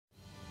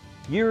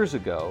Years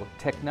ago,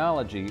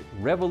 technology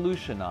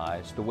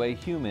revolutionized the way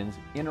humans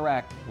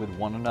interact with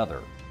one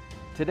another.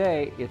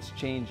 Today, it's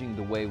changing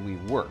the way we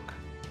work.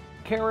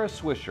 Kara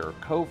Swisher,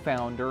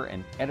 co-founder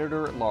and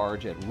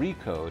editor-at-large at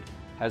Recode,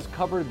 has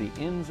covered the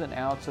ins and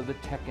outs of the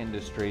tech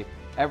industry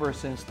ever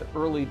since the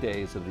early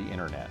days of the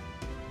internet.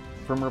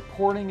 From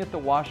reporting at the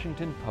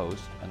Washington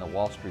Post and the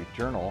Wall Street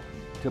Journal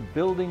to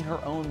building her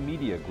own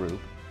media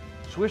group,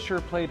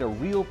 Swisher played a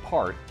real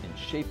part in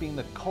shaping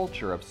the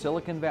culture of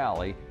Silicon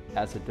Valley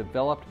as it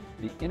developed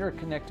the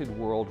interconnected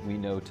world we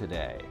know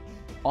today.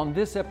 On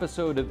this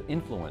episode of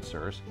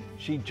Influencers,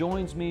 she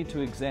joins me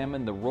to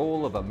examine the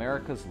role of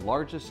America's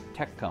largest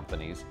tech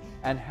companies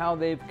and how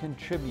they've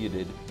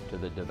contributed to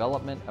the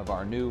development of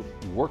our new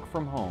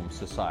work-from-home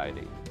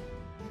society.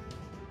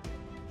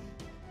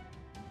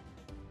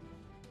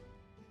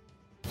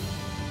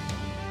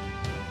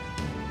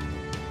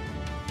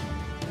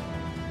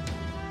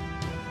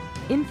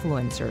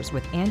 Influencers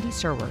with Andy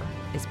Serwer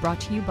is brought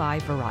to you by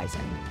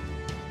Verizon.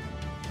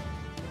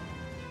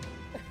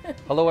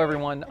 Hello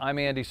everyone, I'm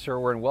Andy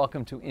Serwer and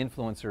welcome to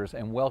Influencers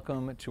and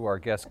welcome to our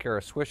guest Kara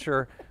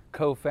Swisher,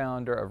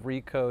 co-founder of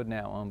Recode,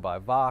 now owned by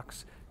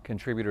Vox,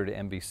 contributor to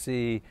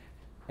NBC,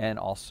 and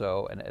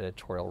also an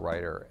editorial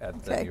writer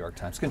at the New York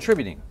Times.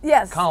 Contributing.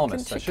 Yes.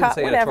 Columnist. I shouldn't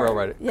say whatever. editorial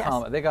writer.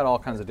 Yes. They got all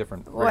kinds of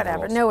different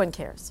Whatever. roles. No one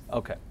cares.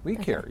 Okay. We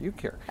care. You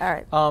care. All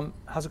right.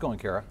 How's it going,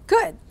 Kara?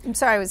 Good. I'm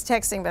sorry I was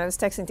texting, but I was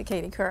texting to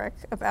Katie Couric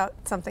about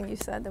something you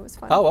said that was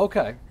funny. Oh,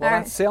 okay. Well, All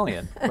that's right.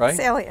 salient, right?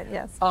 Salient,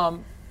 yes.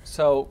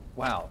 So,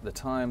 wow, the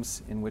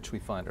times in which we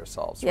find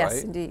ourselves, Yes,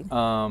 right? indeed.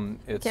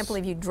 It's, Can't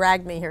believe you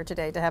dragged me here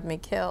today to have me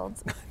killed.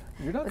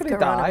 You're not with going to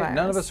die. coronavirus.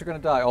 None of us are going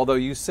to die, although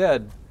you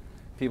said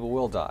people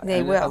will die. They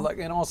and will.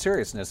 In all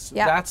seriousness,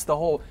 Yeah. that's the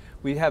whole,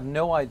 we have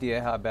no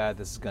idea how bad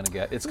this is going to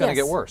get. It's going to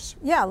Yes. get worse.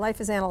 Yeah,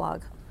 life is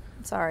analog.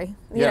 Sorry.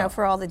 You Yeah. know,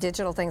 for all the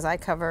digital things I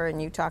cover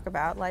and you talk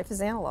about, life is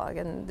analog.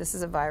 And this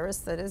is a virus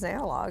that is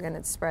analog and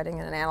it's spreading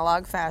in an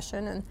analog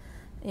fashion and,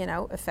 you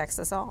know, affects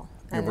us all.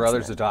 Your And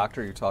brother's a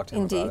doctor. You talked to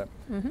him Indeed.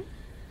 about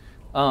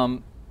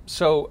it.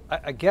 So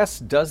I guess,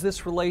 does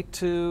this relate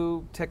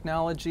to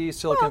technology,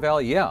 Silicon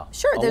Valley? Yeah.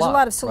 Sure, there's a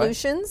lot of right?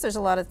 solutions. There's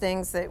a lot of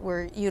things that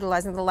we're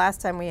utilizing. The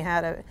last time we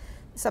had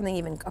something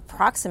even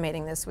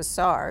approximating this was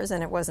SARS,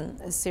 and it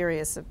wasn't as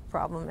serious a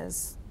problem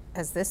as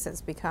this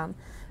has become,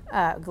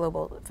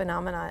 global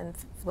phenomena and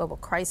global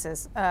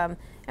crisis. And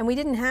we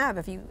didn't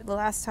have, the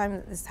last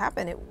time this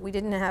happened, we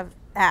didn't have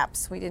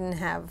apps. We didn't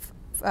have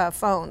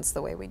phones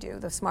the way we do,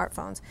 the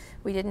smartphones.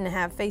 We didn't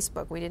have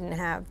Facebook. We didn't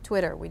have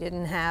Twitter. We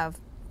didn't have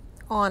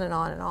on and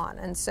on and on.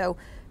 And so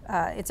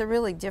it's a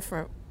really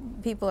different,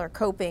 people are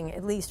coping,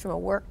 at least from a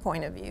work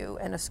point of view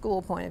and a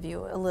school point of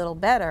view, a little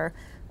better,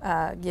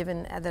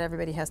 given that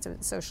everybody has to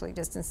socially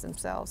distance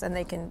themselves and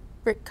they can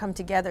come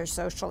together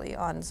socially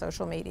on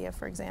social media,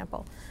 for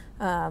example.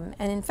 And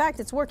in fact,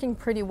 it's working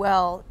pretty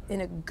well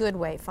in a good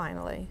way,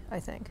 finally, I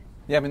think.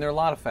 Yeah, I mean, there are a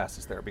lot of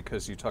facets there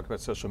because you talk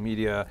about social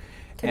media,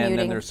 Commuting, and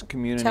then there's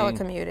commuting,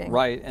 telecommuting,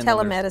 right? And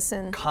telemedicine,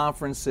 then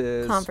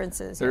there's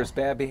conferences. There's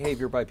bad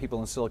behavior by people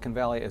in Silicon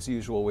Valley as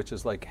usual, which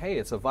is like, hey,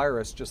 it's a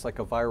virus, just like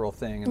a viral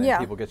thing, and then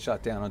people get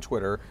shut down on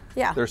Twitter.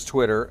 Yeah. There's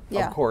Twitter,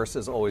 Yeah. of course,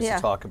 as always to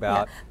talk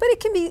about. Yeah. But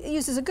it can be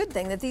used as a good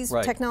thing that these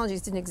Right.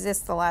 technologies didn't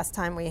exist the last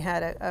time we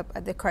had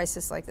the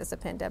crisis like this, a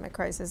pandemic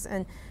crisis,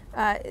 and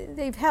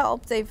they've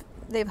helped.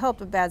 They've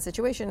helped a bad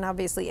situation.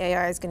 Obviously,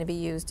 AI is going to be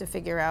used to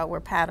figure out where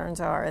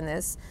patterns are in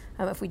this.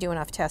 If we do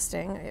enough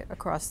testing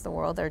across the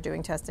world, they're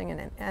doing testing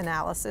and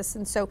analysis.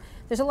 And so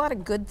there's a lot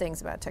of good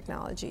things about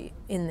technology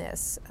in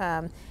this.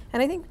 And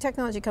I think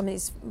technology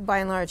companies, by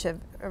and large, have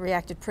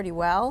reacted pretty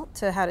well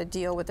to how to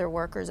deal with their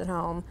workers at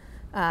home.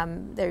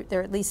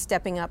 They're at least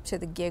stepping up to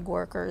the gig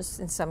workers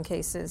in some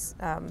cases,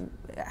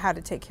 how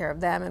to take care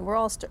of them. And we're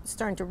all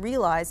starting to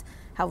realize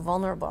how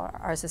vulnerable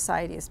our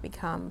society has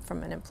become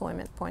from an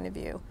employment point of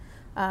view.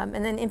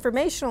 And then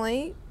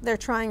informationally, they're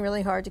trying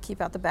really hard to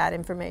keep out the bad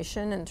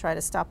information and try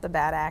to stop the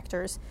bad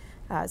actors,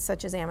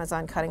 such as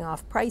Amazon cutting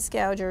off price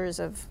gougers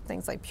of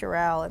things like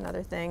Purell and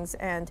other things,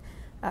 and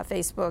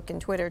Facebook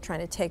and Twitter trying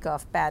to take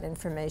off bad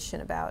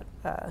information about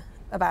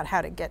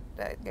how to get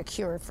a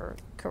cure for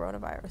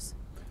coronavirus.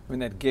 I mean,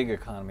 that gig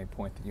economy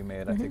point that you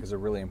made, I think, is a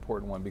really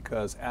important one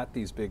because at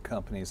these big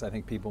companies, I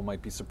think people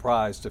might be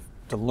surprised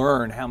to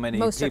learn how many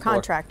Most people are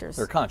contractors.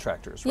 They're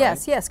contractors, right?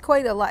 Yes,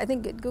 quite a lot. I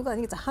think at Google,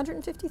 it's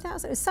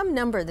 150,000. It's some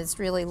number that's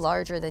really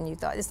larger than you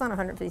thought. It's not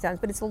 150,000,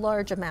 but it's a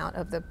large amount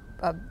of the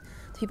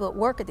people that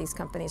work at these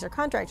companies are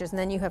contractors. And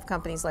then you have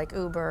companies like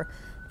Uber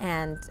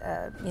and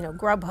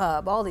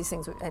Grubhub, all these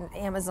things, and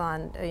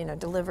Amazon,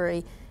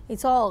 delivery.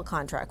 It's all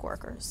contract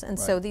workers. And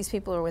so these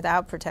people are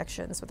without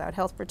protections, without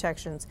health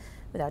protections,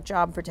 without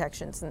job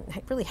protections, and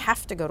really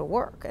have to go to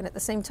work. And at the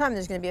same time,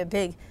 there's going to be a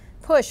big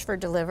push for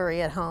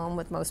delivery at home,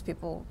 with most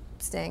people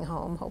staying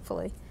home,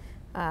 hopefully.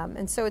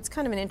 And so it's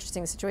kind of an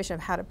interesting situation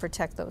of how to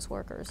protect those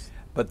workers.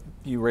 But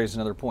you raised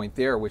another point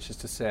there, which is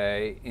to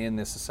say, in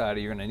this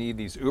society, you're going to need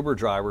these Uber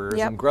drivers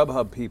Yep. and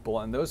Grubhub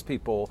people, and those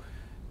people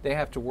they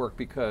have to work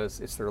because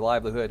it's their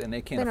livelihood and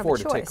they can't They don't afford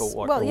have to a take a, choice. a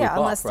Well, week yeah, off,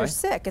 unless they're right?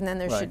 sick, and then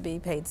there Right. should be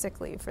paid sick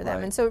leave for them.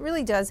 Right. And so it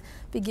really does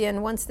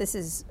begin once this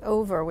is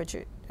over, which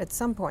at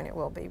some point it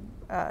will be.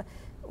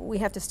 We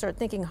have to start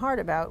thinking hard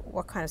about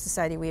what kind of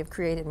society we have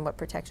created and what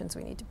protections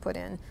we need to put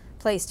in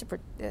place to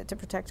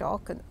protect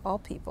all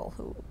people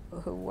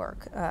who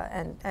work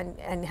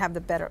and have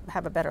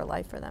a better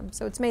life for them.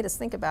 So it's made us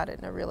think about it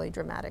in a really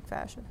dramatic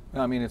fashion.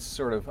 I mean, it's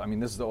sort of, I mean,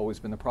 this has always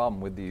been the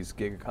problem with these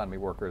gig economy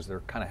workers. They're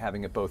kind of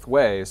having it both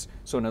ways.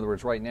 So in other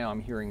words, right now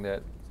I'm hearing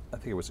that, I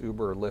think it was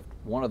Uber or Lyft,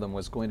 one of them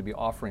was going to be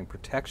offering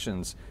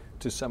protections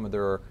to some of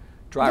their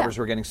drivers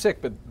who are getting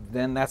sick, but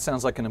then that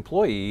sounds like an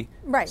employee.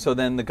 Right. So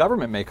then the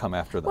government may come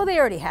after them. Well, they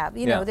already have.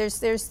 You know, Yeah.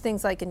 there's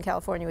things like in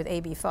California with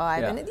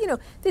AB5, Yeah. and you know,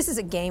 this is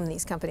a game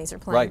these companies are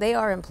playing. Right. They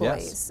are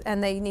employees, Yes.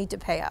 and they need to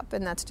pay up,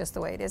 and that's just the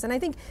way it is. And I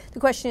think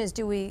the question is,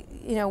 do we,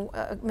 you know,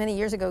 many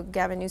years ago,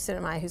 Gavin Newsom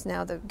and I, who's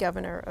now the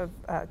governor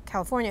of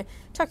California,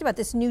 talked about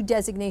this new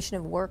designation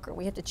of worker.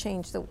 We have to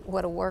change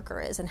what a worker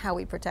is and how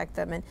we protect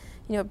them, and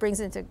you know, it brings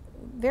into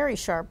very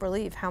sharp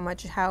relief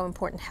how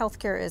important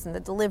healthcare is and the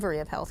delivery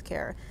of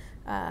healthcare.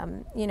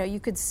 You know, you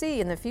could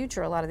see in the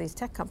future a lot of these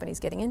tech companies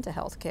getting into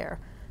healthcare.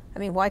 I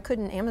mean, why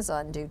couldn't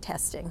Amazon do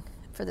testing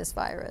for this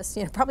virus?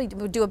 You know, probably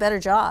would do a better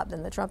job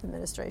than the Trump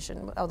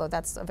administration, although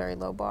that's a very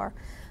low bar.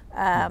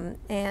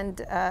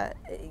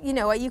 You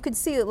know, you could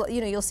see,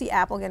 you know, you'll see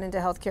Apple get into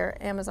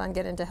healthcare, Amazon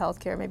get into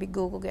healthcare, maybe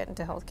Google get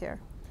into healthcare.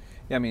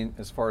 Yeah, I mean,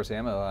 as far as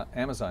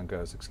Amazon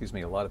goes, excuse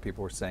me, a lot of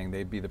people were saying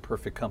they'd be the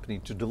perfect company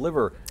to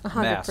deliver 100%.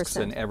 masks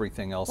and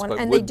everything else. But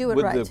and they do it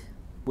right.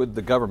 Would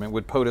the government,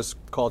 would POTUS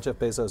call Jeff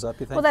Bezos up,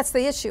 you think? Well, that's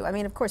the issue. I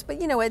mean, of course, but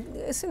you know,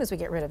 as soon as we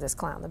get rid of this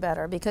clown, the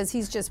better, because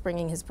he's just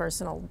bringing his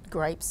personal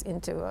gripes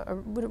into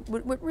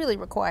what really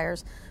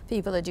requires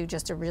people to do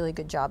just a really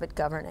good job at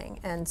governing.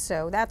 And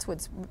so that's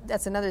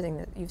another thing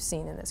that you've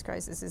seen in this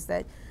crisis, is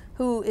that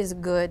who is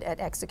good at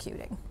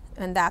executing.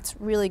 And that's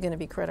really going to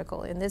be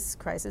critical in this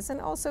crisis and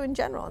also in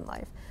general in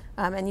life.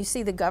 And you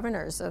see the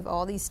governors of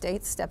all these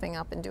states stepping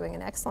up and doing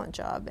an excellent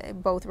job,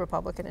 both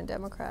Republican and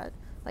Democrat,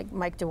 like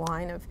Mike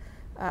DeWine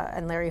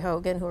and Larry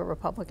Hogan, who are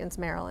Republicans,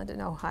 Maryland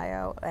and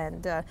Ohio,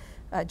 and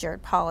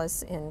Jared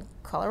Polis in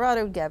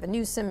Colorado, Gavin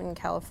Newsom in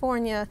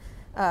California,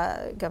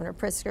 Governor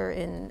Pritzker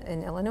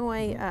in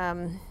Illinois,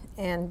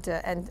 and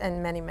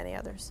many, many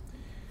others.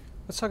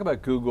 Let's talk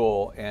about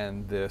Google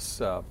and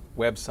this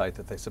website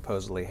that they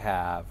supposedly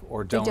have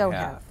or don't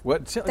have.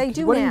 What do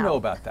you know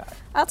about that?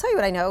 I'll tell you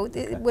what I know.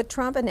 Okay. What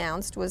Trump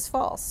announced was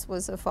false,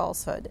 was a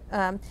falsehood.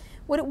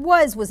 What it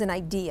was an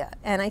idea,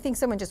 and I think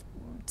someone just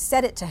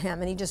said it to him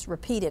and he just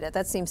repeated it.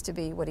 That seems to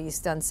be what he's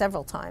done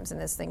several times in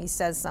this thing. He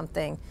says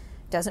something,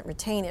 doesn't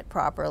retain it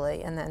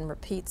properly, and then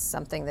repeats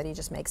something that he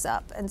just makes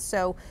up. And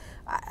so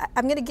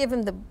I'm going to give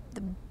him the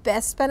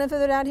best benefit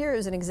of the doubt here. It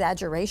was an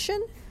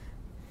exaggeration.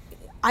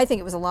 I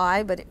think it was a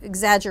lie, but he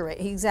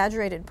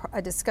exaggerated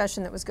a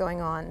discussion that was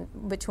going on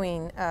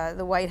between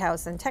the White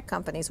House and tech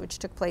companies, which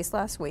took place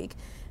last week.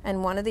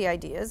 And one of the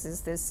ideas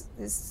is this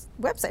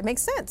website. It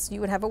makes sense. You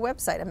would have a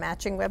website, a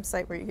matching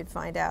website where you could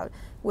find out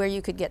where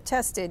you could get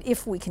tested,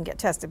 if we can get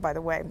tested, by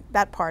the way.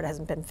 That part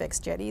hasn't been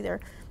fixed yet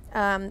either.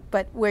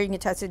 But where you can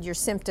get tested, your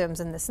symptoms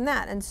and this and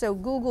that. And so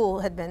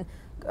Google had been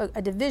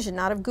a division,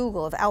 not of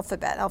Google, of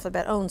Alphabet.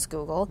 Alphabet owns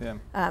Google.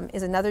 Yeah.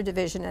 Is another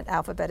division at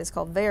Alphabet is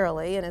called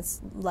Verily, and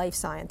it's life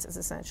sciences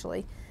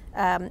essentially.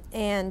 And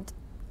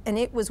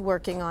it was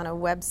working on a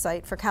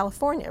website for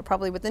California,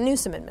 probably with the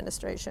Newsom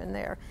administration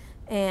there.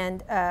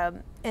 And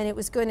it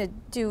was going to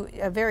do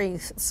a very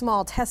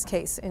small test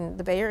case in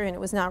the Bay Area, and it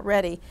was not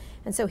ready.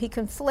 And so he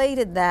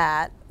conflated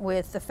that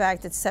with the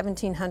fact that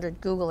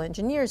 1,700 Google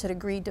engineers had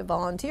agreed to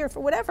volunteer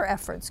for whatever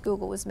efforts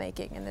Google was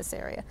making in this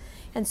area.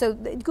 And so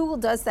Google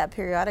does that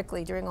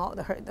periodically during all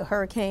the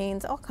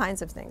hurricanes, all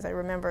kinds of things. I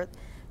remember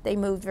they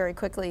moved very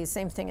quickly.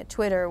 Same thing at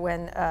Twitter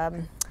when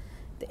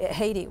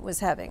Haiti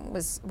was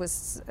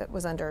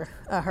under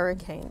a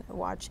hurricane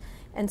watch.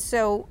 And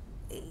so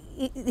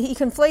he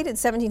conflated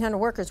 1,700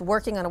 workers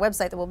working on a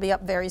website that will be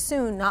up very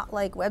soon, not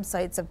like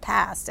websites of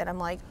past. And I'm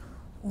like,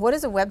 what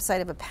is a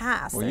website of a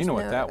past? Well, you know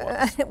what that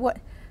was. What?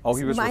 Oh,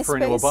 he was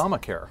referring to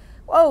Obamacare.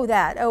 Oh,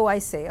 that. Oh, I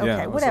see. Okay,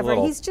 Yeah, whatever.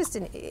 He's just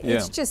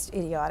it's just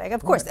idiotic.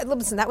 Of course,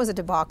 listen, that was a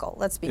debacle.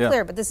 Let's be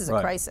clear, but this is a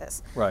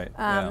crisis. Right.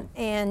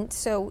 And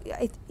so,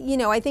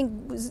 I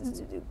think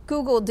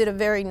Google did a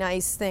very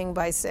nice thing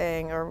by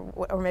saying,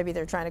 or maybe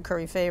they're trying to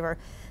curry favor,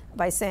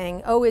 by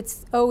saying,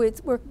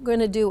 we're going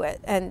to do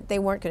it, and they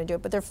weren't going to do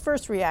it. But their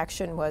first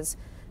reaction was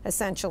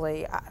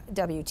essentially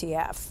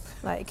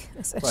WTF. Like,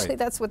 essentially, right.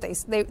 That's what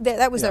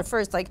that was their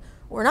first, like,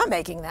 we're not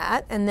making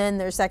that. And then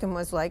their second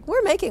was like,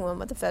 we're making one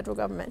with the federal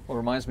government. Well,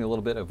 it reminds me a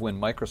little bit of when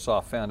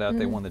Microsoft found out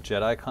they won the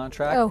JEDI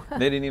contract. Oh.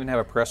 They didn't even have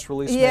a press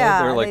release made.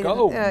 Yeah, They're like,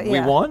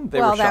 we won? They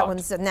were shocked. That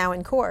one's now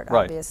in court,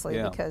 right.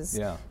 obviously, because,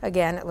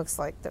 again, it looks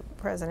like the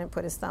president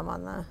put his thumb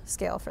on the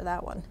scale for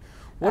that one.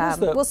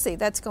 We'll see.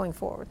 That's going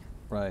forward.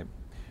 Right.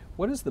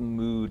 What is the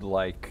mood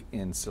like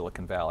in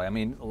Silicon Valley? I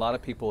mean, a lot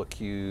of people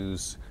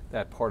accuse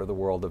that part of the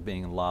world of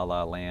being in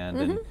la-la land,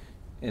 and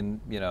in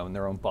in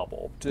their own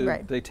bubble. Do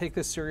Right. they take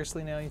this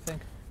seriously now, you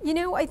think? You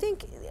know, I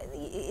think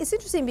it's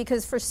interesting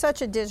because for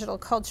such a digital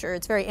culture,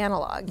 it's very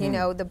analog. You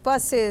know, the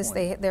buses,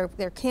 their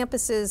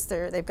campuses,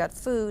 they've got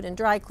food and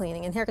dry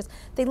cleaning and haircuts.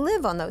 They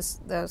live on those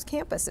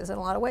campuses in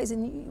a lot of ways,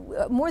 and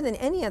more than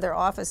any other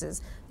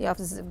offices, the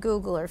offices of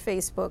Google or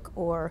Facebook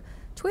or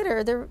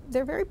Twitter,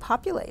 they're very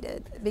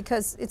populated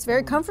because it's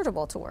very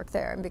comfortable to work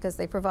there, and because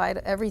they provide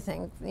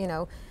everything. You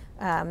know,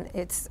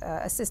 it's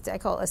I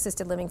call it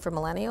assisted living for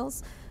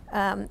millennials.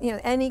 You know,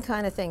 any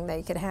kind of thing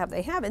they could have,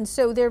 they have. And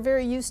so they're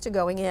very used to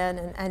going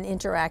in and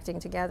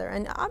interacting together.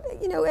 And,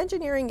 you know,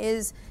 engineering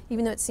is,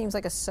 even though it seems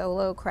like a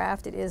solo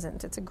craft, it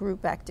isn't. It's a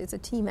group act, it's a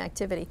team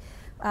activity.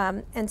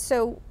 And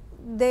so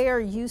they are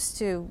used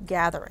to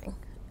gathering.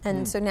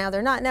 And so now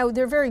they're not. Now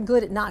they're very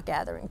good at not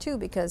gathering too,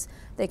 because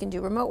they can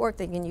do remote work.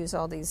 They can use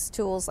all these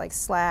tools like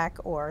Slack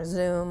or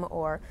Zoom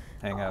or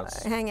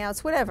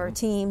Hangouts, whatever,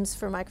 Teams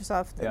for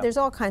Microsoft. Yeah. There's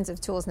all kinds of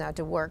tools now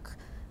to work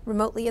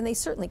remotely, and they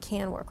certainly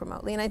can work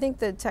remotely. And I think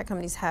the tech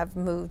companies have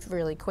moved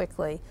really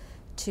quickly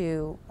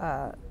to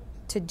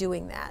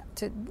doing that,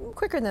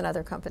 quicker than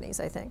other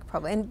companies, I think,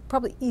 probably, and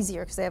probably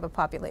easier because they have a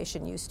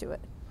population used to it.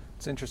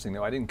 It's interesting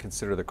though. I didn't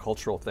consider the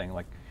cultural thing,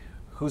 like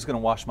who's going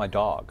to wash my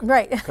dog?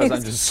 Right. Because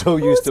I'm just so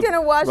used to. Who's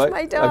going to wash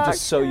my dog? I'm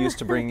just so used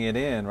to bringing it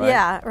in, right?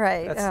 Yeah,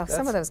 right. That's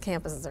some of those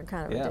campuses are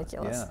kind of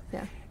ridiculous.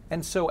 Yeah.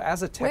 And so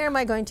as a tech, where am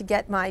I going to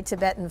get my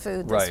Tibetan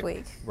food this Right,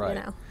 week? right.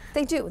 You know,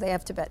 they do. They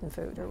have Tibetan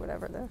food or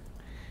whatever.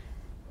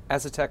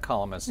 as a tech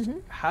columnist,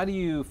 how do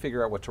you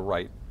figure out what to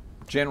write?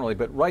 Generally,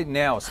 but right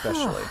now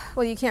especially.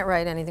 Well, you can't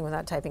write anything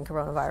without typing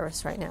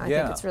coronavirus right now. I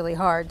think it's really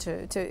hard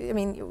to, I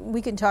mean,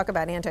 we can talk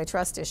about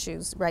antitrust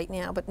issues right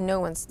now, but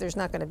there's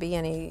not going to be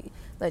any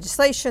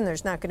legislation,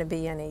 there's not going to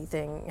be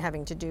anything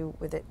having to do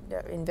with it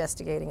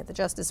investigating at the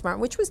Justice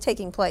Department, which was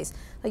taking place.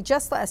 Like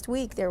just last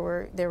week, there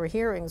were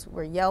hearings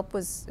where Yelp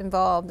was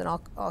involved and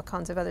all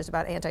kinds of others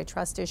about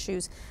antitrust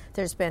issues.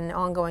 There's been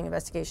ongoing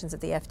investigations at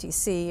the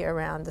FTC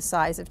around the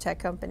size of tech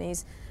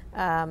companies.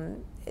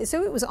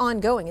 So it was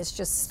ongoing. It's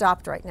just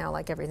stopped right now,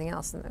 like everything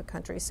else in the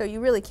country. So you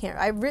really can't.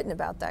 I've written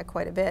about that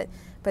quite a bit,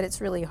 but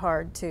it's really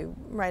hard to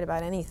write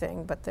about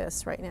anything but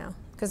this right now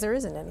because there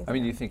isn't anything. I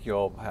mean, you think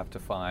you'll have to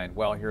find,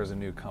 well, here's a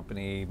new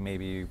company,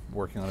 maybe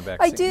working on a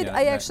vaccine? I did. Yeah,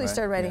 I actually right?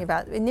 started writing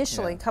about,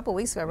 initially, Yeah. a couple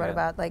weeks ago, I wrote Yeah.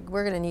 about, like,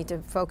 we're going to need to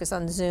focus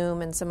on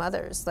Zoom and some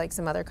others, like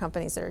some other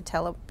companies that are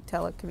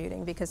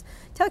telecommuting, because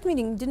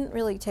telecommuting didn't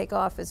really take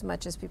off as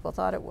much as people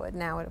thought it would.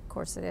 Now, of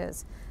course, it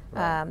is.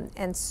 Right.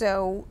 And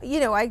so, you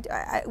know,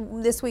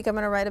 this week I'm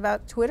going to write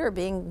about Twitter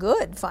being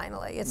good,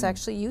 finally. It's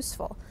actually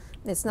useful.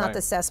 It's not Right.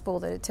 the cesspool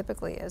that it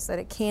typically is, that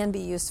it can be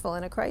useful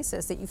in a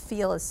crisis, that you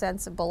feel a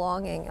sense of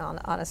belonging on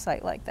a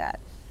site like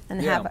that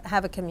and Yeah.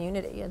 have a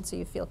community, and so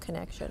you feel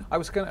connection.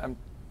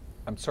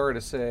 I'm sorry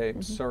to say,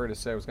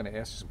 I was going to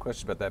ask you some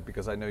questions about that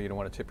because I know you don't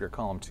want to tip your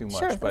column too much.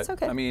 Sure, but that's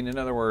okay. I mean, in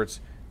other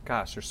words,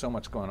 gosh, there's so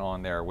much going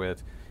on there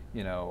with,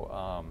 you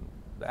know,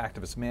 the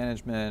activist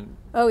management.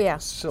 Oh yeah,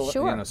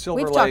 Silver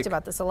We've Lake. talked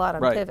about this a lot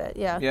on Right. Pivot.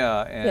 Yeah.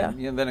 Yeah, and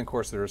you know, then of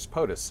course there's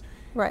POTUS.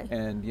 Right.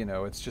 And you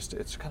know,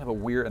 it's kind of a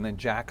weird. And then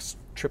Jack's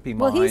trippy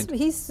Well, mind.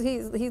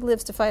 he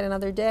lives to fight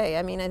another day.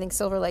 I mean, I think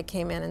Silver Lake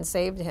came in and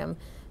saved him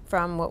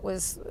from what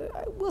was,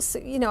 we'll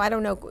see. You know, I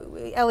don't know.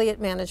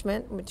 Elliott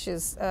Management, which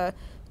is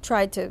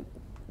tried to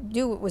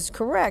do what was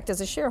correct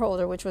as a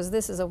shareholder, which was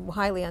this is a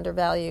highly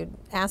undervalued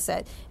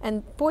asset.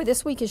 And boy,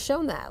 this week has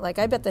shown that. Like,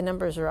 I bet the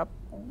numbers are up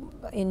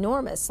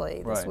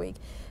enormously this Right. week.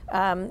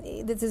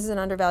 This is an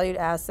undervalued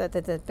asset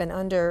that's been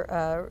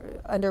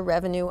under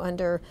revenue,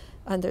 under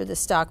the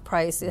stock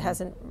price. It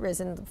hasn't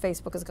risen.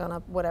 Facebook has gone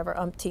up whatever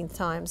umpteenth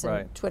times, and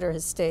Right. Twitter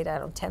has stayed, I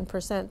don't know,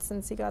 10%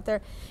 since he got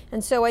there.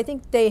 And so I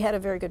think they had a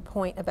very good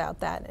point about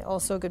that. And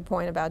also a good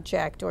point about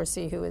Jack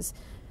Dorsey, who is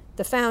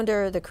the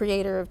founder, the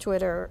creator of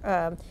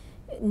Twitter,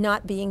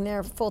 not being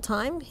there full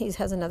time. He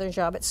has another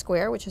job at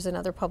Square, which is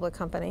another public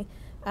company.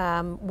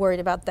 Worried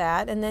about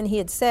that. And then he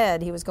had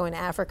said he was going to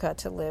Africa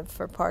to live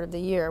for part of the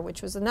year,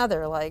 which was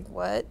another, like,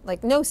 what?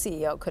 Like, no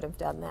CEO could have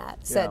done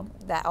that, said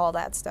that, all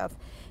that stuff.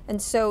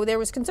 And so there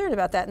was concern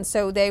about that. And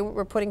so they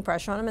were putting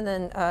pressure on him. And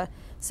then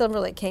Silver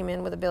Lake came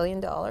in with $1 billion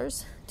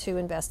to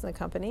invest in the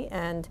company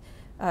and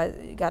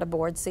got a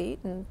board seat.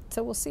 And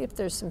so we'll see if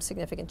there's some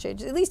significant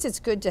changes. At least it's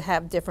good to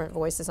have different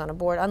voices on a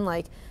board,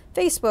 unlike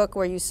Facebook,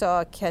 where you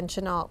saw Ken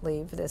Chenault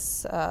leave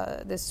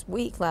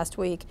last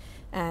week,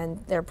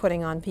 and they're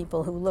putting on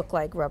people who look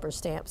like rubber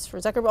stamps for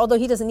Zuckerberg, although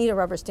he doesn't need a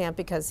rubber stamp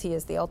because he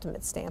is the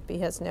ultimate stamp. He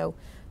has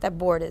that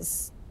board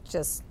is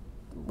just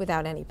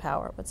without any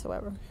power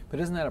whatsoever.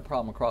 But isn't that a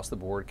problem across the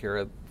board,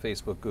 Kara?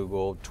 Facebook,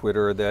 Google,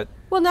 Twitter, that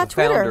not the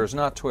Twitter. founders,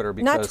 not Twitter,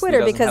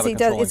 because he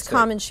does. It's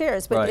common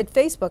shares, but Right. at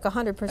Facebook,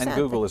 100%. And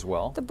Google as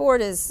well. The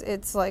board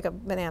it's like a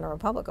banana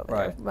republic over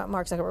Right. there.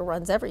 Mark Zuckerberg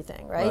runs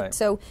everything, right? Right.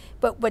 So,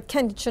 but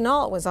Ken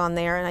Chenault was on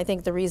there, and I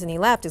think the reason he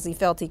left is he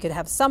felt he could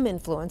have some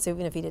influence,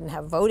 even if he didn't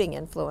have voting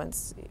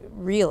influence,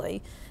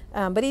 really.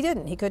 But he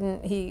didn't. He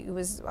couldn't. He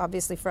was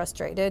obviously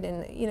frustrated,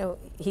 and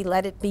he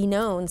let it be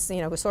known.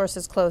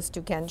 Sources close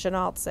to Ken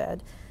Chenault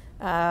said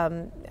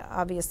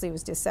Obviously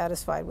was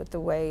dissatisfied with the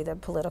way the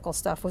political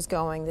stuff was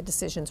going, the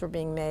decisions were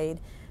being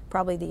made,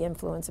 probably the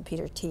influence of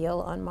Peter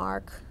Thiel on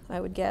Mark, I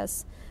would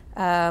guess,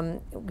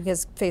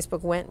 because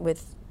Facebook went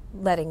with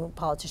letting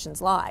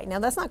politicians lie. Now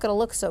that's not going to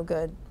look so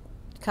good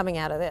coming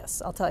out of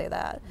this, I'll tell you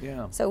that.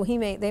 Yeah. So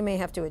they may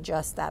have to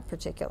adjust that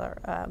particular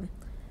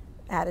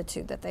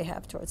attitude that they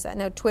have towards that.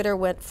 Now Twitter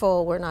went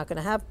full, we're not going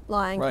to have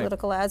lying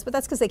political ads, but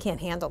that's because they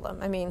can't handle them.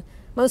 I mean,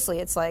 mostly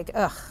it's like,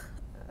 ugh,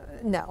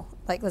 no.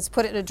 Like, let's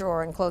put it in a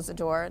drawer and close the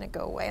door and it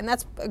go away. And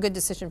that's a good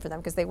decision for them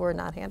because they were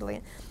not handling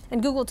it.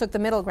 And Google took the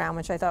middle ground,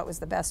 which I thought was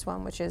the best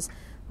one, which is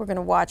we're going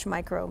to watch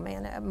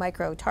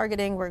micro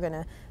targeting. We're going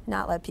to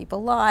not let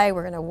people lie.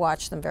 We're going to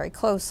watch them very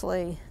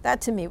closely.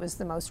 That to me was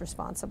the most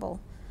responsible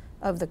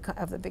of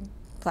the big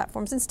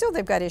platforms. And still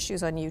they've got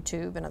issues on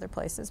YouTube and other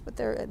places, but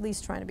they're at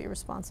least trying to be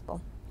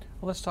responsible.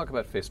 Well, let's talk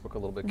about Facebook a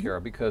little bit,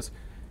 Kara, because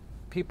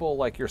people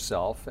like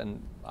yourself,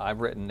 and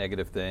I've written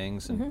negative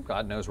things, and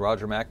God knows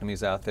Roger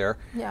McNamee's out there.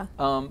 Yeah.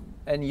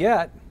 And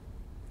yet,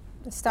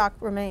 the stock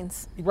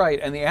remains. Right,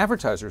 and the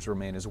advertisers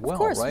remain as well, of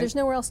course, right? There's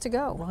nowhere else to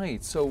go.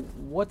 Right, so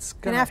what's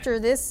going to... And after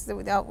this, a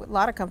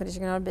lot of companies are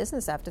going to go out of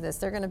business after this.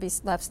 They're going to be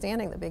left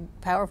standing, the big,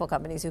 powerful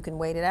companies who can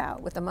wait it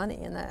out with the money,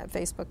 and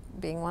Facebook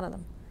being one of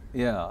them.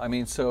 Yeah, I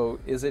mean, so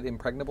is it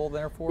impregnable,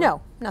 therefore?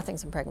 No,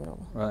 nothing's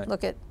impregnable. Right.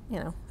 Look at,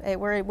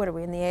 what are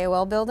we, in the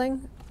AOL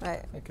building? I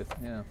think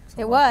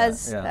it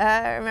was.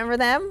 Yeah. Remember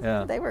them?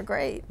 Yeah. They were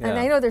great. Yeah. And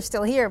I know they're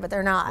still here, but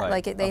they're not.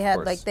 Right.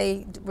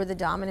 They were the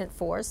dominant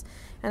force.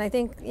 And I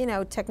think,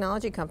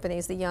 technology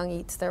companies, the young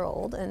eats their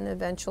old, and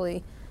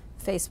eventually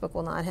Facebook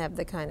will not have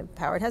the kind of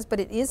power it has, but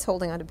it is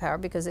holding on to power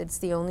because it's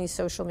the only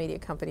social media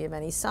company of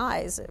any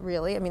size,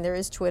 really. I mean, there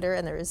is Twitter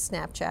and there is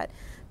Snapchat.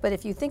 But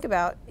if you think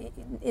about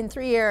in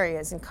 3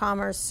 areas, in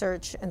commerce,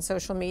 search, and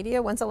social media,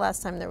 when's the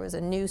last time there was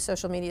a new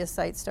social media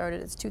site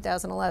started? It's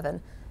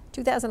 2011.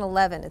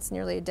 2011, it's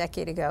nearly a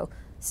decade ago,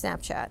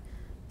 Snapchat.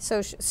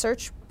 So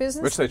search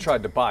business. Which they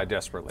tried to buy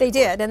desperately. They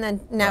did, and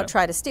then now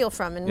try to steal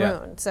from and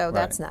ruin. So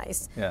that's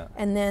nice. Yeah.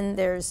 And then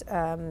there's,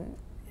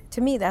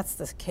 to me, that's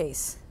the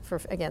case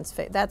against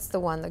Facebook. That's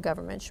the one the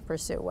government should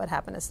pursue, what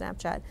happened to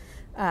Snapchat.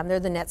 They're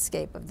the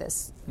Netscape of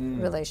this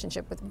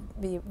relationship with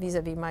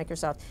vis-a-vis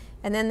Microsoft.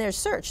 And then there's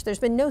search. There's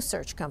been no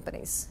search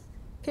companies,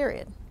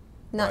 period.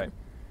 None. Right.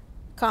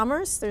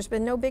 Commerce, there's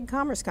been no big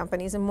commerce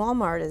companies, and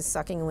Walmart is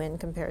sucking wind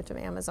compared to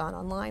Amazon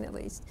online, at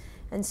least.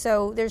 And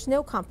so there's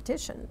no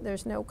competition.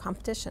 There's no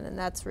competition, and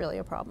that's really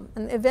a problem.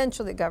 And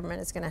eventually the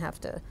government is going to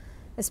have to,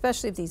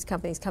 especially if these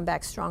companies come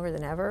back stronger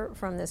than ever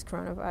from this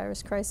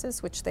coronavirus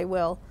crisis, which they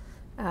will,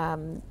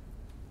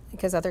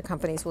 because other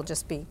companies will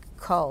just be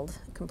culled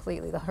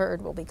completely. The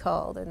herd will be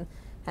culled, and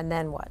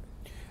then what?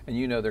 And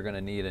they're going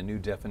to need a new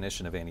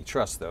definition of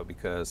antitrust, though,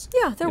 because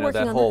they're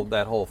working on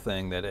that whole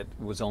thing that it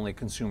was only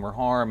consumer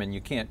harm, and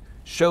you can't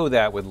show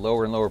that with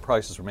lower and lower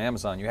prices from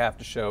Amazon. You have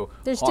to show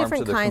harm to the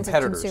competitors. There's different kinds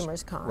of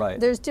consumers harm. Right.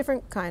 There's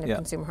different kind of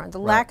consumer harm. The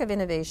lack of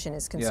innovation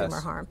is consumer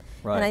harm,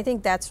 right. And I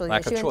think that's really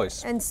lack the issue. Of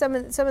choice. And some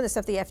of the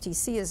stuff the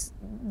FTC is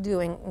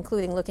doing,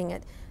 including looking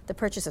at the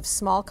purchase of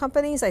small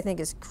companies, I think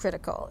is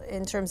critical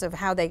in terms of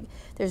how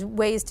there's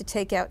ways to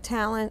take out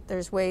talent,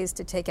 there's ways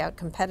to take out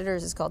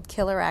competitors. It's called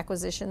killer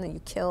acquisition, that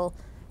you kill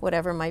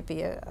whatever might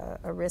be a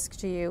risk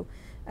to you.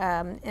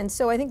 And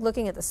so I think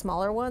looking at the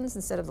smaller ones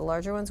instead of the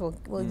larger ones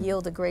will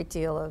yield a great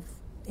deal of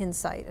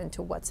insight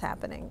into what's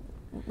happening,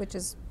 which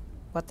is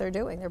what they're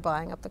doing. They're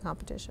buying up the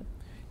competition.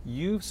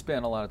 You've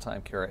spent a lot of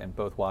time, Kara, in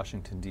both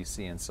Washington,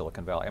 D.C. and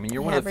Silicon Valley. I mean,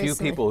 you're one of the few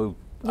recently. people who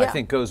I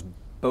think goes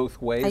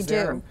both ways I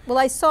there. do. Well,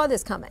 I saw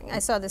this coming.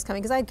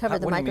 because I had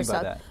covered the Microsoft. What do you mean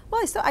by that?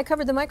 Well, I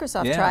covered the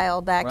Microsoft trial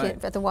back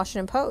at the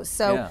Washington Post.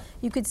 So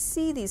you could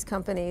see these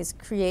companies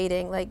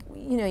creating,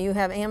 you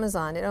have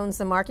Amazon. It owns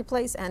the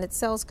marketplace and it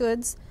sells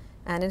goods,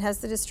 and it has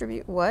the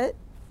distribute. What?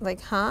 What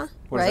does right?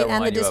 That and the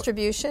remind you of?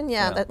 distribution.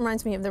 Yeah, that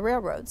reminds me of the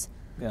railroads.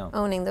 Yeah.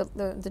 Owning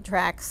the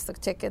tracks, the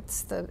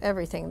tickets, the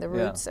everything, the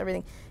routes,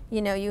 everything.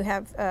 You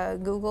have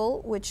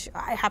Google, which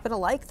I happen to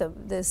like the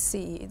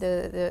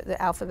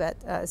Alphabet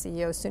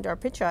CEO Sundar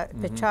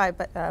Pichai,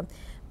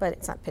 but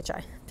it's not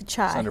Pichai.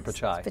 Sundar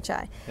Pichai.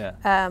 Pichai.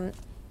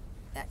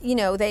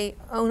 Yeah. They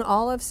own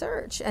all of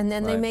search, and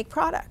then they Right. make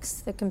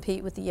products that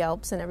compete with the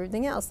Yelps and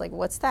everything else. Like,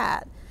 what's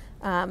that?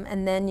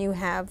 And then you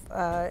have,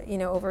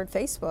 over at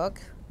Facebook,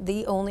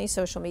 the only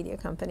social media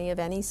company of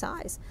any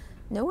size.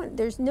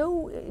 There's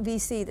no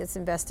VC that's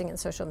investing in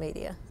social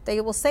media. They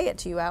will say it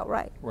to you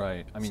outright.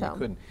 Right. I mean, you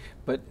couldn't.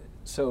 But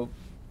so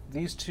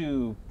these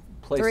two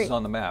places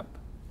on the map.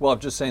 Well, I'm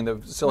just saying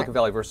the Silicon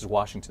Valley versus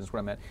Washington is what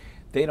I meant.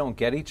 They don't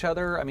get each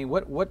other. I mean,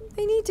 what?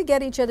 They need to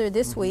get each other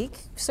this week.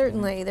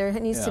 Certainly, there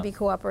needs to be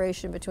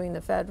cooperation between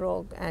the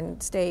federal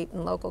and state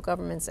and local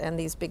governments and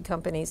these big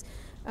companies,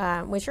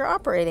 which are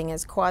operating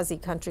as quasi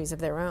countries of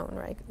their own,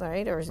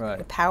 right?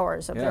 Or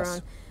powers of their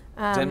own.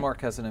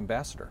 Denmark has an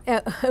ambassadcer.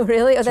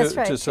 Really? Oh, that's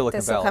right. To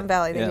Silicon Valley. Silicon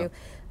Valley, they do.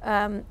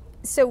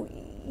 So,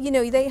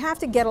 they have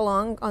to get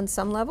along on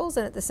some levels,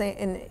 and at the same,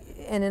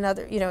 and in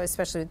other,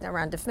 especially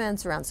around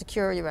defense, around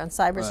security, around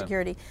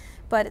cybersecurity.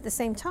 But at the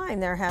same time,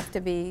 there have to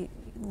be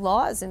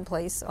laws in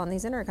place on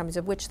these internet companies,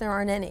 of which there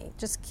aren't any.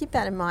 Just keep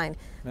that in mind.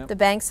 Yep. The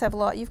banks have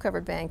law. You've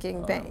covered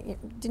banking.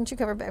 Didn't you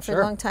cover for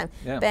Sure. a long time?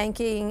 Yeah.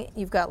 Banking.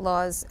 You've got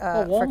laws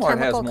Well, for Walmart has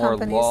chemical more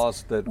companies.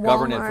 laws that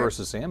govern it Walmart,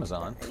 versus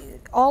Amazon.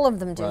 all of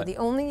them do. Right. The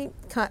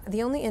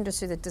only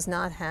industry that does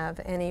not have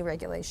any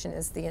regulation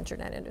is the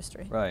internet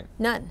industry. Right.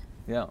 None.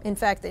 Yeah. In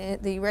fact,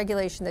 the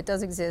regulation that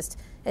does exist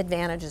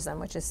advantages them,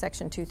 which is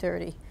Section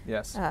 230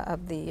 Yes.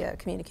 of the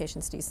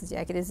Communications Decency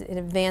Act. It's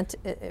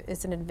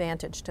an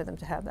advantage to them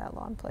to have that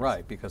law in place.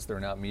 Right, because they're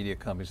not media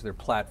companies; they're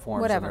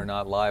platforms, Whatever. and they're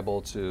not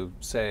liable to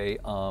say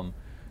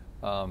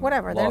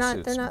Whatever.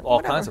 lawsuits, They're not. all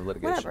whatever, kinds of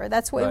litigation. Whatever.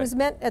 That's what it Right. was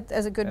meant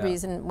as a good Yeah.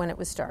 reason when it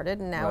was started,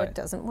 and now Right. it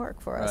doesn't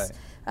work for us.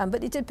 Right.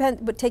 But it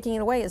depends. But taking it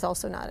away is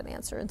also not an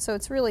answer, and so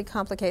it's really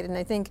complicated. And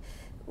I think,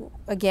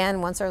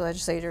 again, once our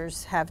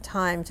legislators have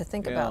time to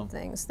think Yeah. about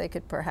things, they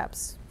could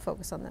perhaps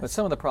focus on this. But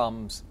some of the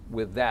problems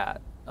with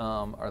that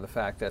are the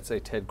fact that, say,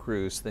 Ted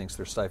Cruz thinks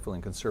they're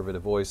stifling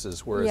conservative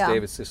voices, whereas Yeah.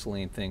 David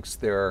Cicilline thinks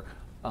they're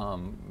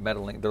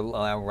meddling, they're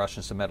allowing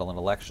Russians to meddle in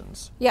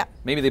elections. Yeah.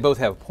 Maybe they both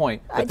have a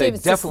point, but they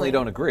David definitely Cicilline-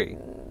 don't agree.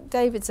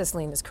 David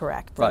Cicilline is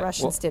correct. The Right.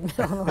 Russians Well, did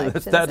meddle in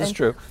elections. that is and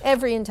true.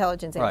 Every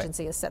intelligence Right.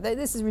 agency has said that.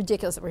 This is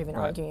ridiculous that we're even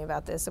Right. arguing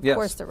about this. Of Yes.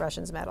 course, the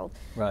Russians meddled.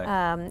 Right.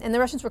 And the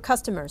Russians were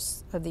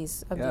customers of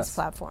these Yes.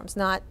 platforms.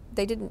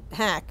 They didn't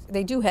hack.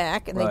 They do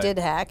hack, and Right. they did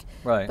hack.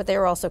 Right. But they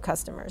were also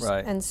customers.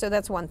 Right. And so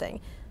that's one thing.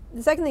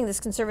 The second thing, this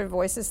conservative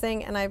voices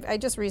thing, and I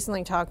just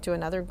recently talked to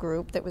another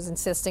group that was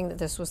insisting that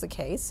this was the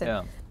case. And,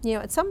 Yeah. you know,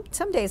 at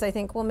some days I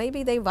think, well,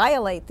 maybe they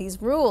violate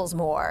these rules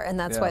more, and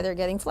that's Yeah. why they're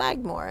getting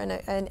flagged more. And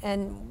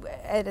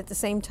at the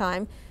same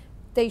time,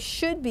 they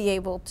should be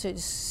able to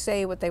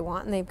say what they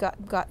want, and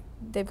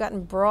they've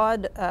gotten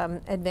broad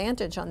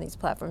advantage on these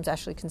platforms,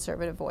 actually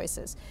conservative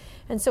voices.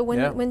 And so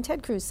when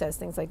Ted Cruz says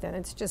things like that,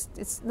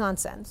 it's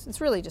nonsense.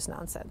 It's really just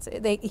nonsense.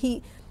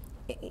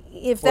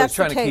 If Well, that's he's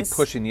trying the to case, keep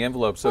pushing the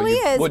envelope so Well, he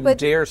you is, wouldn't but,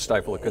 dare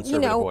stifle a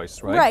conservative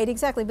voice, right? Right,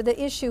 exactly. But the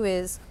issue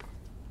is,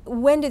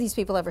 when do these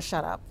people ever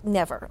shut up?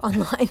 Never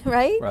online,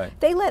 right? Right.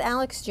 They let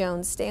Alex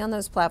Jones stay on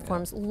those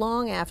platforms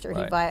long after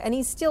he Right. and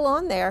he's still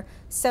on there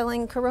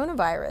selling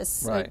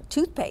coronavirus Right.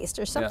 toothpaste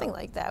or something Yeah.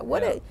 like that.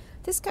 Yeah.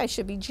 This guy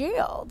should be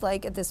jailed,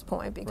 like at this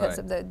point, because Right.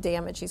 of the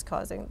damage he's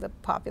causing the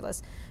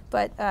populace.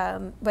 But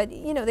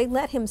you know, they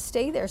let him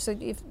stay there. So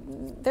if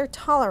they're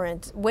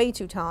tolerant, way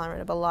too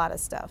tolerant of a lot of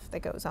stuff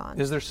that goes on.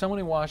 Is there someone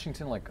in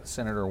Washington like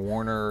Senator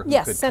Warner who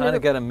Yes, could kind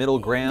of get a middle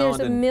ground? There's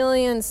a and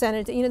million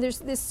senators. You know, there's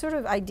this sort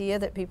of idea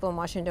that people in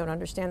Washington don't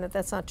understand that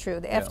that's not true.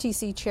 The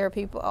FTC chair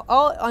people,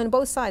 all on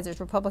both sides, there's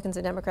Republicans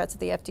and Democrats at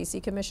the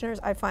FTC commissioners.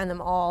 I find them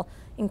all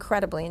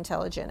incredibly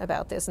intelligent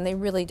about this, and they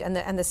really, and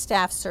the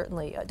staff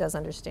certainly does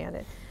understand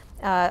it.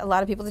 A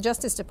lot of people at the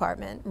Justice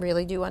Department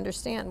really do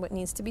understand what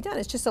needs to be done.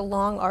 It's just a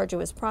long,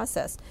 arduous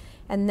process.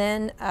 And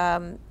then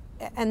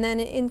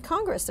in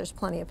Congress, there's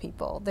plenty of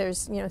people.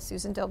 There's, you know,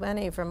 Susan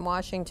DelBene from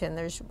Washington.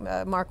 There's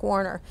Mark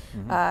Warner.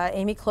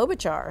 Amy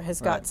Klobuchar has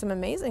got Right. some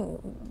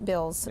amazing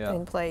bills Yeah.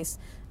 in place.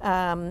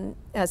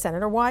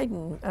 Senator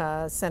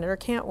Wyden, Senator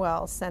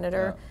Cantwell,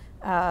 Senator.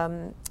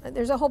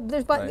 There's a whole.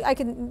 Right.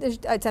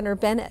 Senator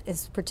Bennett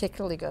is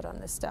particularly good on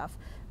this stuff.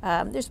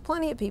 There's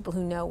plenty of people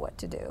who know what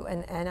to do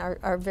and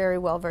are very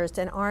well versed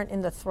and aren't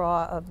in the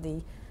thaw of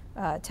the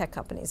tech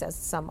companies as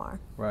some are.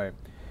 Right.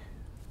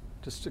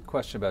 Just a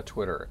question about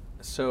Twitter.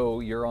 So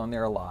you're on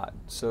there a lot.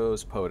 So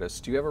is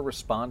POTUS. Do you ever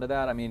respond to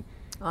that? I mean,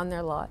 On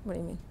their lot. What do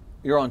you mean?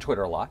 you're on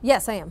Twitter a lot.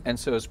 Yes, I am. And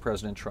so is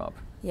President Trump.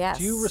 Yes.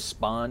 Do you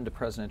respond to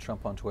President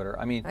Trump on Twitter?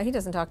 I mean, He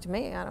doesn't talk to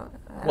me. I don't.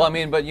 well, I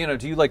mean, but you know,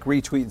 do you like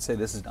retweet and say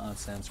this is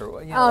nonsense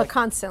or you know, Oh, like,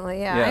 constantly.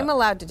 Yeah. Yeah. I'm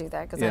allowed to do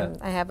that because Yeah.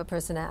 I have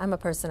I'm a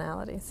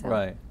personality. So.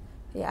 right?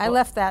 Yeah, I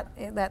left that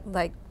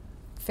like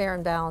fair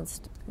and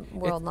balanced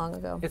world long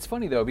ago. It's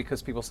funny though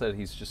because people said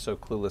he's just so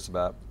clueless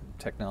about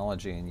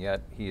technology, and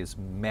yet he has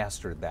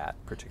mastered that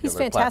particular. He's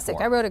fantastic.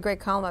 platform. I wrote a great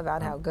column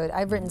about how good.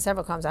 I've written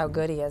several columns how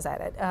good he is at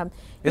it.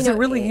 Is it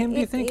really him? Do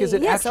you think? Is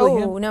it yes,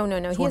 actually oh, him? No.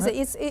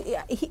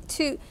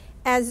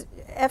 As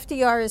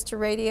FDR is to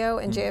radio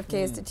and JFK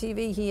is to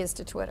TV, he is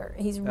to Twitter.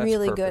 He's That's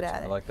really good perfect.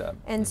 at it. I like that.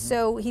 And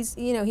so he's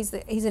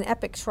an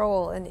epic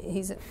troll, and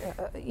he's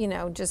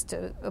just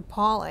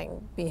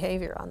appalling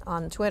behavior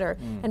on Twitter,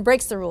 and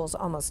breaks the rules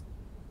almost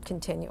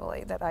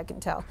continually that I can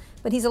tell.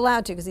 But he's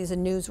allowed to because he's a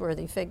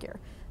newsworthy figure.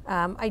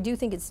 I do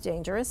think it's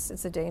dangerous.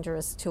 It's a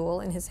dangerous tool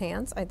in his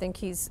hands. I think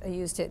he's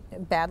used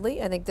it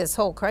badly. I think this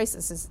whole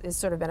crisis is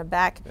sort of been a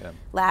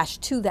backlash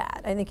to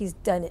that. I think he's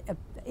done it.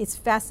 It's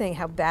fascinating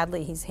how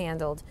badly he's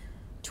handled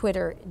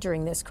Twitter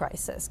during this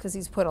crisis because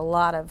he's put a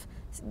lot of,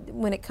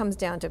 when it comes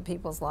down to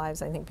people's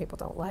lives, I think people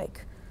don't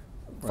like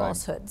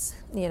falsehoods.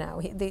 You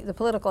know, the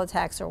political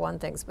attacks are one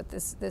thing, but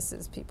this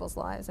is people's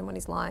lives, and when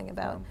he's lying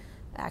about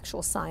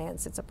actual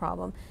science, it's a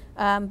problem.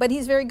 But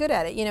he's very good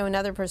at it. You know,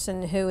 another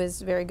person who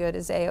is very good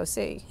is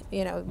AOC.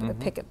 You know,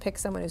 pick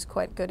someone who's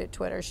quite good at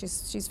Twitter.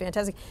 She's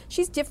fantastic.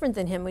 She's different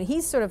than him. When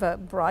he's sort of a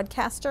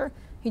broadcaster,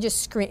 he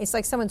just screams. It's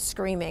like someone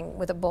screaming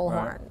with a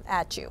bullhorn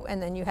at you,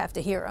 and then you have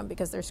to hear them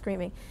because they're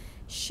screaming.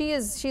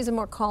 she's a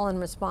more call and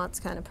response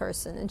kind of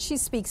person, and she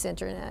speaks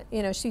internet.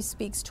 You know, she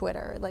speaks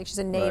Twitter. Like, she's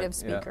a native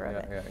speaker of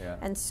it.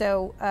 And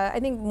so I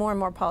think more and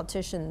more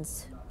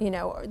politicians, you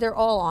know, they're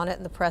all on it,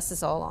 and the press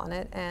is all on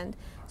it, and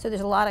so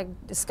there's a lot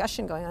of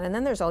discussion going on. And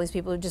then there's all these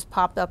people who just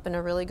popped up and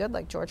are really good,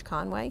 like George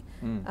Conway,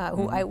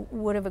 who I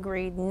would have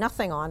agreed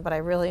nothing on, but I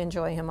really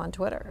enjoy him on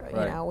Twitter.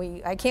 Right. You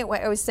know, I can't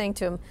wait. I was saying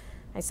to him,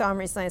 I saw him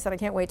recently. I said, I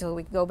can't wait till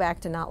we go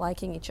back to not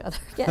liking each other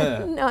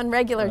again on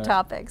regular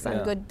topics,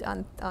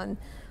 on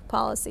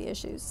policy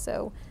issues.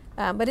 So,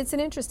 but it's an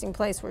interesting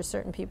place where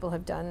certain people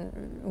have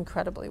done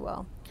incredibly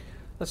well.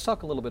 Let's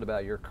talk a little bit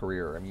about your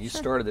career. I mean, you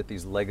started at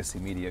these legacy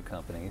media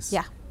companies.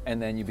 Yeah. And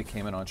then you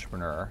became an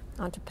entrepreneur.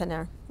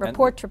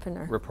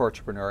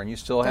 Reportrepreneur, and you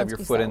still have your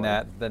Don't foot use in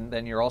that that.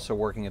 Then you're also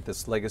working at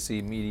this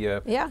legacy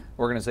media Yeah.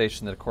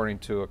 organization that, according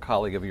to a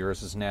colleague of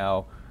yours, is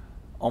now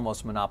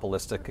almost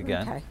monopolistic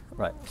again. Okay.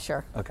 Right.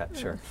 Sure. Okay.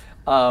 Sure.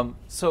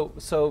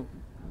 So,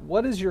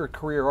 what is your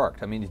career arc?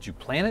 I mean, did you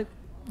plan it?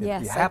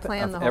 Yes, I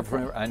planned the whole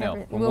thing. I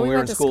know. Well, When we were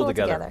went in to school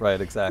together. Right.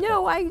 Exactly.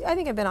 No, I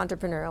think I've been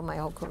entrepreneurial my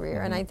whole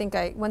career, and I think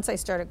once I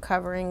started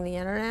covering the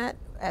internet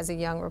as a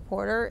young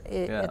reporter,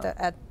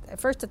 at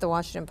first at the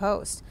Washington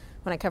Post,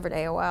 when I covered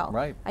AOL,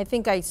 Right. I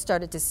think I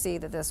started to see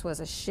that this was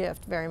a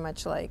shift, very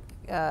much like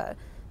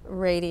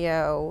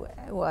radio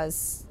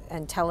was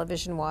and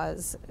television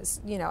was.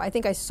 You know, I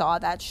think I saw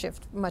that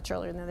shift much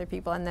earlier than other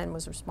people, and then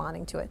was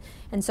responding to it.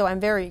 And so I'm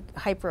very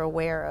hyper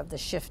aware of the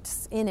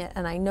shifts in it,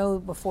 and I know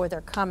before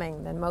they're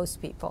coming than most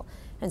people.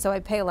 And so I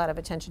pay a lot of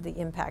attention to the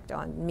impact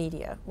on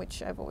media,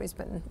 which I've always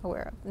been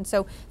aware of. And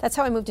so that's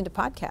how I moved into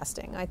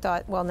podcasting. I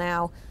thought, well,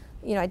 now,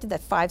 you know, I did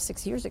that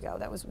 5-6 years ago.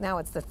 Now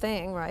it's the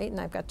thing, right? And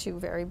I've got 2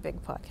 very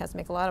big podcasts,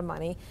 make a lot of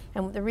money.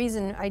 And the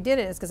reason I did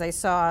it is because I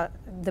saw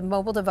the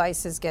mobile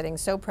devices getting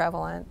so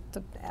prevalent,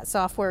 the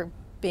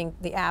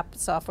app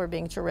software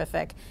being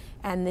terrific,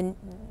 and then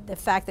the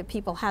fact that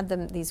people had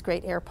these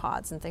great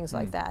AirPods and things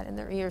like that in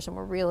their ears and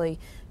were really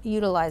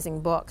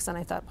utilizing books. And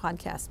I thought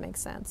podcasts make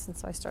sense, and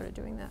so I started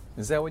doing that.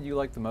 Is that what you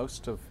like the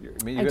most of your?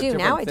 I mean, I you've got do,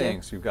 different now I do.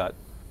 things. You've got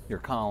your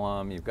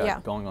column. You've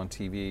got going on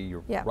TV.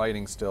 You're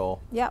writing still.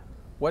 Yep.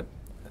 What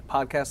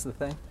podcast the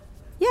thing?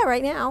 Yeah,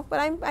 right now, but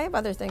I have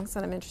other things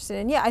that I'm interested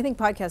in. Yeah, I think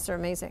podcasts are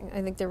amazing.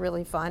 I think they're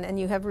really fun, and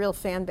you have real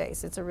fan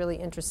base. It's a really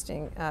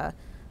interesting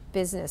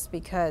business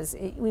because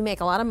we make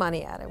a lot of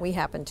money at it. We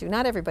happen to.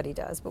 Not everybody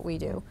does, but we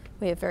do.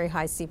 We have very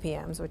high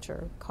CPMs, which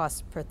are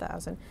cost per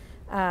thousand,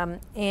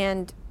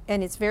 and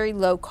it's very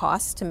low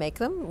cost to make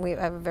them. We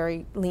have a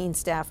very lean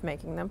staff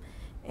making them,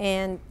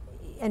 and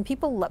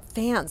people love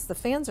fans. The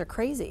fans are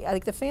crazy.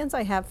 Like the fans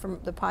I have from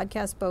the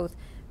podcast, both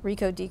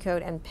Recode,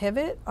 Decode, and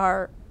Pivot,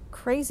 are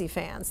crazy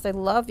fans. They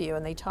love you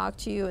and they talk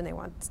to you and they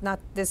want. It's not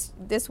this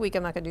week.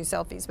 I'm not going to do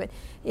selfies, but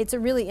it's a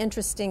really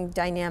interesting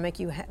dynamic.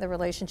 The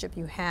relationship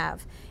you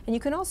have, and you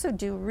can also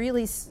do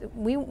really.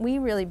 We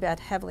really bet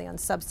heavily on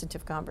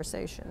substantive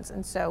conversations,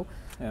 and so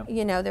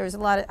you know there was a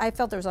lot of. I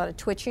felt there was a lot of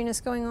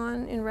twitchiness going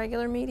on in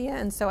regular media,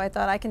 and so I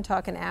thought I can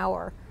talk an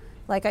hour,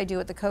 like I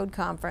do at the Code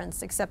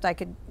Conference, except I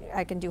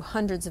can do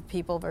hundreds of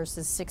people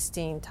versus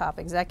 16 top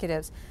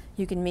executives.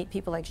 You can meet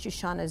people like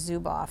Shoshana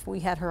Zuboff. We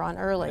had her on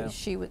early. Yeah.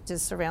 She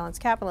does surveillance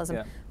capitalism.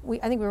 Yeah.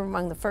 I think we were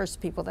among the first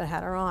people that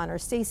had her on. Or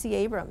Stacey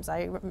Abrams.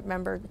 I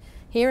remember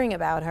hearing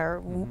about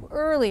her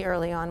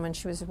early on when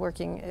she was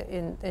working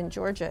in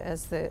Georgia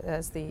as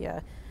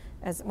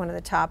one of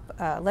the top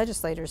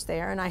legislators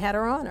there, and I had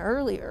her on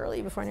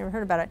early before anyone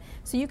heard about it.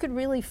 So you could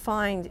really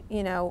find,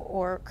 you know,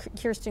 or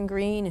Kirsten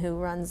Green, who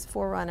runs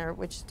Forerunner,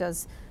 which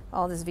does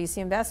all this VC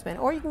investment,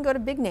 or you can go to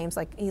big names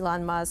like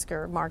Elon Musk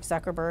or Mark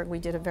Zuckerberg. We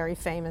did a very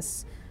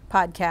famous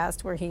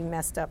podcast where he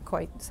messed up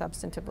quite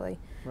substantively.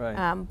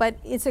 Right. But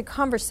it's a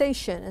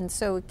conversation, and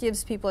so it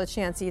gives people a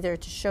chance either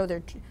to show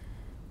their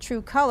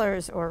true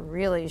colors or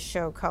really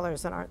show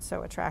colors that aren't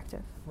so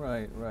attractive.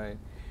 Right.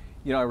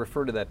 You know, I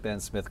refer to that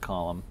Ben Smith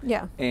column.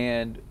 Yeah.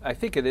 And I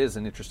think it is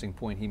an interesting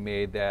point he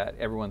made that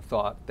everyone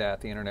thought that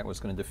the internet was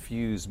going to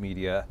diffuse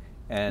media,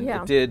 and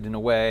it did in a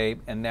way,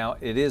 and now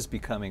it is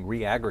becoming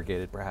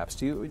reaggregated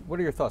perhaps. What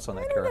are your thoughts on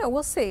that, Kara? I don't know,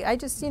 we'll see. I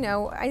just, you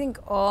know, I think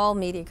all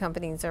media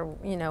companies are,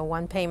 you know,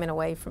 one payment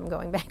away from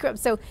going bankrupt.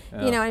 So,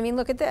 you know, I mean,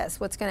 look at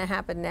this. What's going to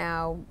happen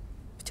now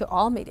to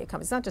all media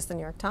companies, not just the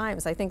New York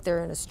Times. I think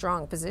they're in a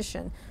strong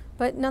position.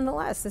 But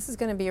nonetheless, this is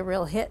going to be a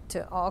real hit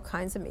to all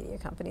kinds of media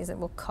companies,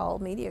 and will cull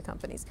media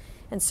companies.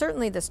 And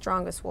certainly the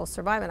strongest will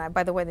survive. And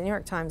by the way, the New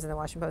York Times and the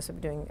Washington Post have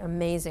been doing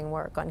amazing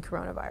work on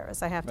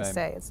coronavirus. I have to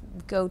say, it's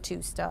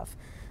go-to stuff.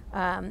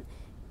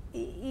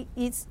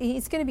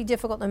 It's going to be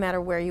difficult no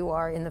matter where you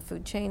are in the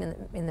food chain,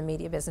 in the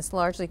media business,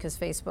 largely because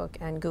Facebook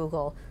and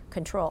Google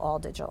control all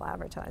digital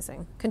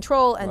advertising.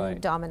 Control and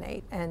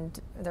dominate, and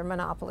they're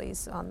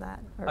monopolies on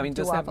that. I mean,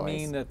 does that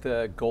mean that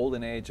the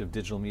golden age of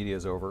digital media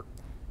is over?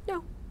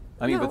 No.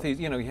 I mean, but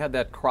you know, you had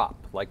that crop,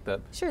 like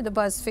the... Sure, the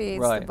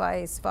BuzzFeeds, the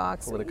Vice,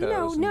 Fox.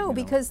 Politicos,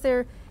 because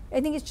they're...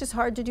 I think it's just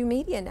hard to do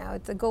media now.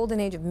 The golden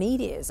age of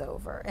media is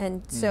over.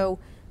 And so,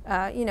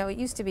 you know, it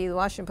used to be the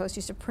Washington Post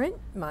used to print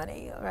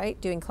money,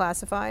 right? Doing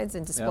classifieds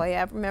and display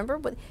ad, remember?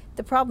 But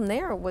the problem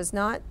there was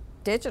not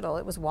digital,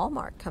 it was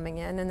Walmart coming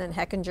in, and then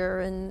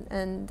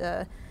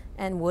Hechinger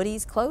and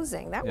Woody's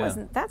closing. That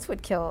wasn't. That's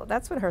what killed.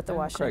 That's what hurt the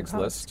Washington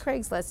Post.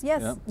 Craigslist.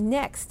 Yes. Yep.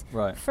 Next.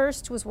 Right.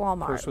 First was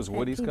Walmart. First was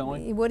Woody's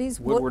going. Woody's.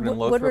 Woodward and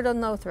Lothrop. Woodward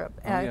and Lothrop.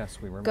 Yes,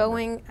 we remember.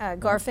 Going.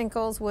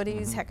 Garfinkel's,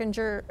 Woody's,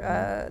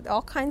 Hechinger,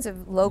 all kinds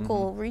of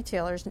local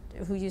retailers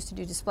who used to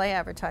do display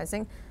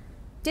advertising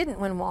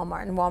didn't win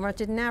Walmart, and Walmart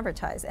didn't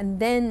advertise. And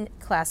then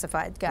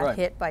Classified got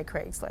hit by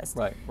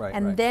Craigslist.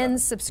 And then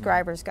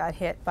subscribers got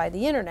hit by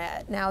the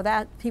internet. Now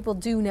that people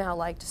do now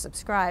like to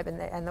subscribe,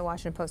 and the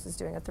Washington Post is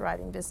doing a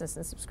thriving business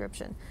in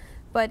subscription.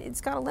 But it's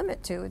got a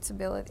limit to its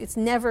ability. It's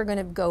never going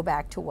to go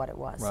back to what it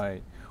was.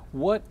 Right.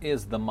 What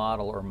is the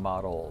model or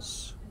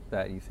models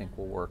that you think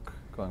will work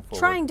going forward?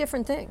 Trying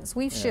different things.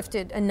 We've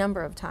shifted a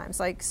number of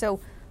times. Like, so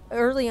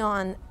early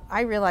on,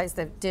 I realized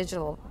that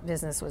digital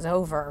business was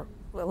over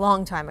a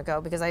long time ago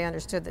because I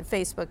understood that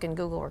Facebook and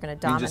Google were going to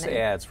dominate. Just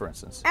ads, for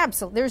instance.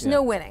 Absolutely. There's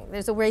no winning.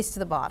 There's a race to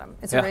the bottom.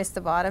 It's a race to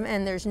the bottom,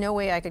 and there's no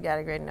way I could get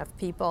a great enough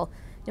people.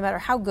 No matter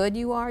how good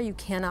you are, you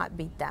cannot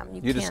beat them.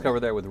 You discovered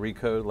that with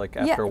Recode, like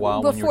after a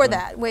while? Before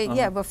that.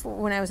 Before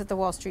when I was at the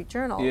Wall Street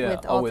Journal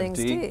with All Things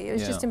D. It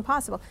was just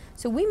impossible.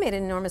 So we made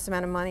an enormous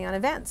amount of money on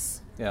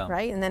events,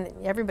 right? And then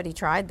everybody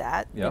tried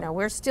that. You know,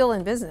 we're still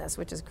in business,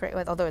 which is great,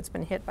 although it's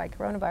been hit by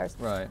coronavirus.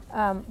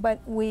 Right.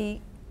 But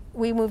we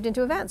moved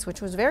into events,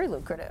 which was very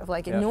lucrative,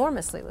 like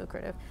enormously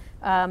lucrative.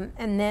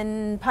 And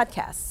then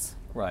podcasts.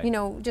 Right. You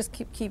know, just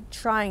keep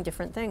trying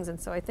different things.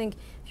 And so I think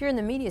if you're in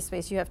the media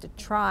space, you have to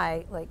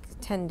try like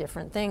 10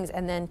 different things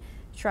and then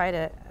try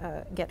to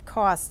get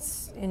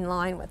costs in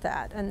line with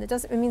that. And it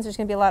means there's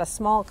going to be a lot of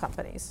small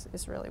companies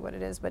is really what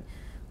it is. But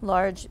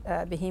large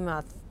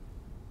behemoth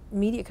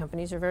media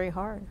companies are very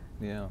hard.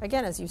 Yeah.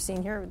 Again, as you've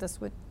seen here,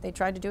 they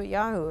tried to do at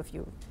Yahoo.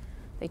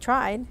 They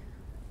tried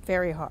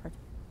very hard.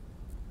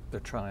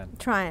 They're trying.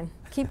 Trying.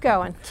 Keep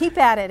going. Keep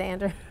at it,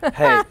 Andrew.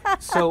 Hey,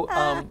 so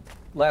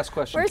last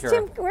question,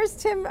 Kara. Where's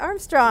Tim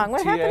Armstrong?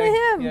 What happened to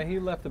him? Yeah, he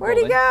left the Where'd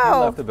building. Where'd he go? He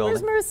left the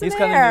building. Where's Marissa He's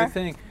Mayer? got a new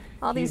thing.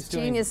 All these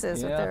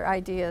geniuses with their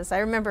ideas. I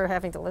remember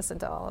having to listen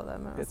to all of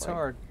them. It's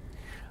hard.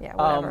 Yeah,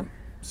 whatever.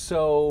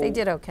 So they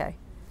did okay.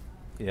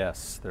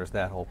 Yes, there's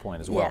that whole point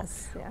as well.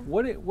 Yes. Yeah.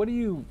 What do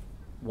you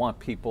want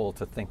people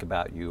to think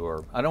about you,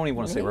 or I don't even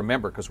want to say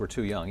remember because we're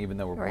too young, even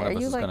though one of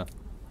us is going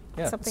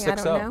to. Something I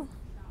don't know.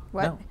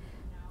 What? No.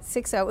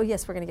 6-0. Oh,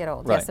 yes, we're going to get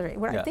old. Right. Yes,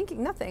 I'm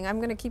thinking nothing. I'm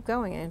going to keep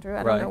going, Andrew.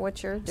 I don't know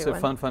what you're doing. So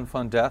fun,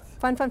 death.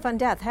 Fun,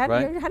 death. How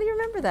do you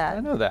remember that? I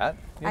know that.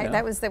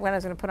 That was what I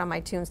was going to put on my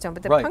tombstone.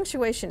 But the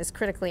punctuation is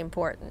critically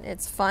important.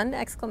 It's fun,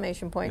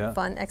 exclamation point,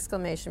 fun,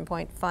 exclamation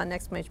point, fun,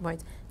 exclamation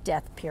point,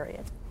 death,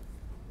 period.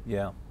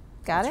 Yeah.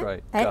 Got That's it?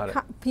 right.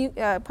 Got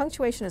it.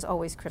 Punctuation is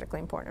always critically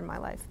important in my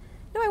life.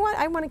 No,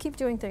 I want to keep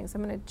doing things.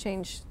 I'm going to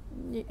change.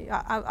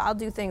 I'll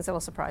do things that will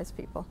surprise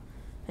people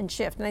and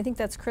shift. And I think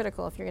that's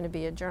critical if you're going to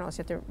be a journalist.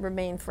 You have to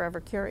remain forever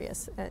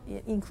curious,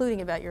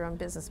 including about your own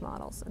business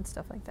models and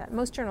stuff like that.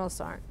 Most journalists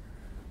aren't.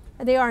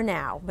 They are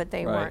now, but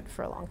they weren't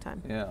for a long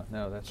time. Yeah,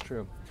 no, that's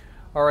true.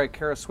 All right,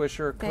 Kara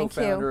Swisher,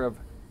 co-founder of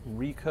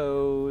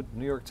Recode,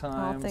 New York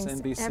Times,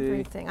 NBC.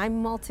 Everything.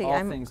 I'm a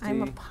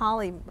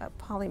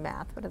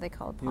polymath. What do they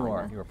call it?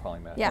 You're a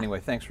polymath. Yeah. Anyway,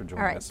 thanks for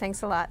joining us. All right,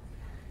 thanks a lot.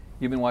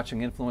 You've been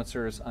watching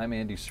Influencers. I'm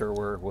Andy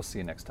Serwer. We'll see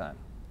you next time.